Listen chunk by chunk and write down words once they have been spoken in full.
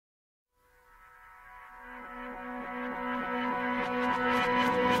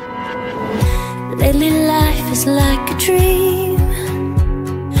Lately life is like a dream,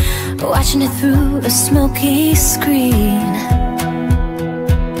 watching it through a smoky screen,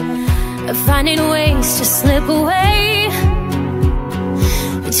 finding ways to slip away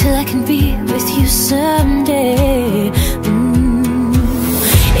till I can be with you someday.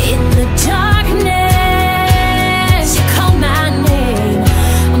 In the darkness you call my name,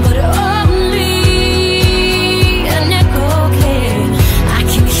 but only an echo came. I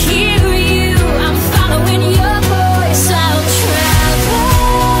can hear you, I'm following your voice. I'll travel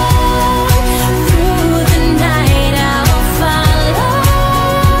through the night, I'll follow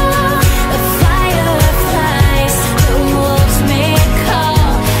the fireflies. The wolves may call,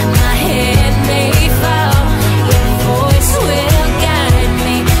 my head may fall, your voice will guide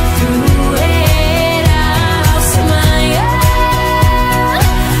me through it. I'll smile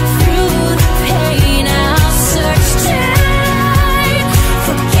through the pain, I'll search tonight,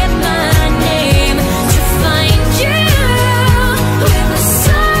 forget my name to find you, with the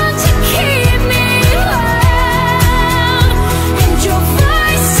sun to keep me warm, and your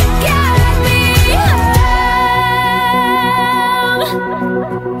voice to guide me home.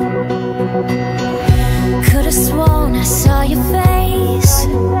 Could've sworn I saw your face,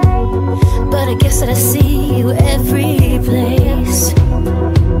 but I guess that I see you every place.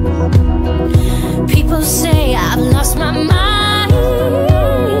 People say I've lost my mind,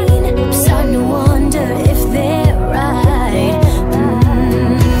 I'm starting to wonder if they're right.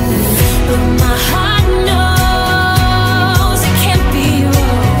 But my heart knows it can't be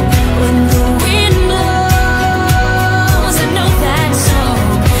wrong. When the wind blows, I know that song.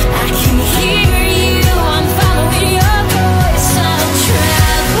 I can hear you, I'm following your voice. I'll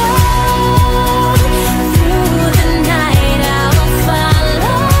travel through the night, I'll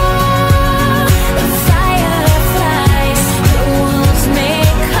follow the fireflies. The wolves may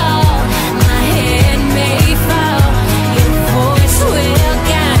call, my head may fall, your voice will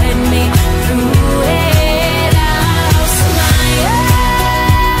guide me through it. I'll smile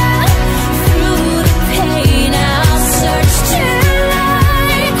through the pain, I'll search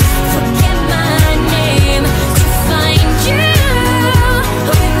tonight, forget my name to find you,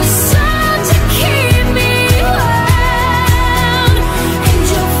 with the sun to keep me warm, and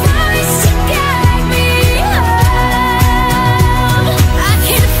your voice to guide me home. I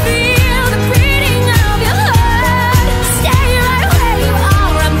can feel the beating of your heart. Stay right where you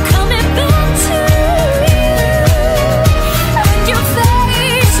are, I'm coming back to you, and your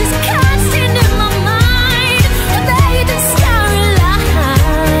face is constant in my mind. Lay the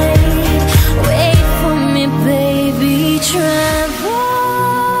starlight, wait for me, baby. Travel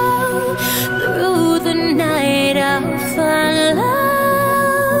through the night, I'll follow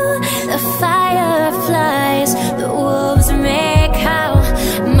the fireflies. The wolves may